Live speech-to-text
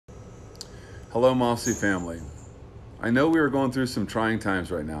Hello, MAFSI family. I know we are going through some trying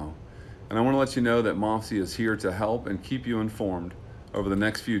times right now, and I want to let you know that MAFSI is here to help and keep you informed over the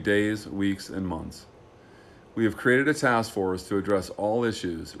next few days, weeks, and months. We have created a task force to address all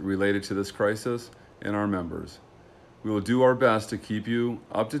issues related to this crisis and our members. We will do our best to keep you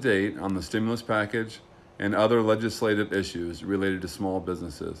up to date on the stimulus package and other legislative issues related to small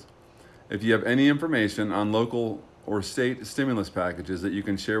businesses. If you have any information on local or state stimulus packages that you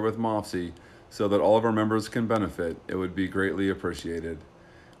can share with MAFSI so that all of our members can benefit, it would be greatly appreciated.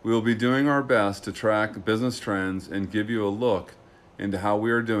 We will be doing our best to track business trends and give you a look into how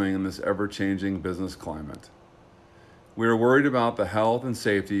we are doing in this ever-changing business climate. We are worried about the health and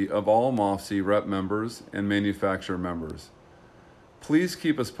safety of all MAFSI rep members and manufacturer members. Please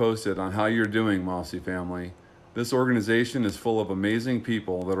keep us posted on how you're doing, MAFSI family. This organization is full of amazing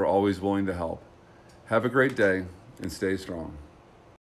people that are always willing to help. Have a great day and stay strong.